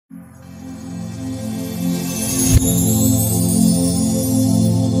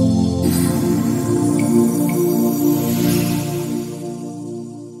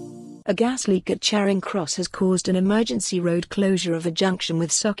A gas leak at Charing Cross has caused an emergency road closure of a junction with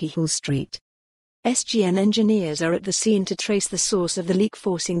Sauchiehall Street. SGN engineers are at the scene to trace the source of the leak,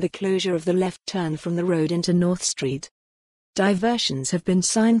 forcing the closure of the left turn from the road into North Street. Diversions have been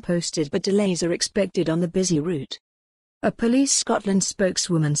signposted, but delays are expected on the busy route. A Police Scotland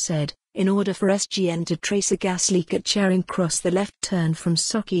spokeswoman said, in order for SGN to trace a gas leak at Charing Cross, the left turn from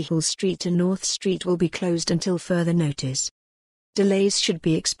Sauchiehall Street to North Street will be closed until further notice. Delays should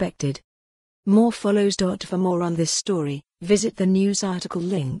be expected. More follows. For more on this story, visit the news article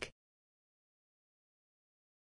link.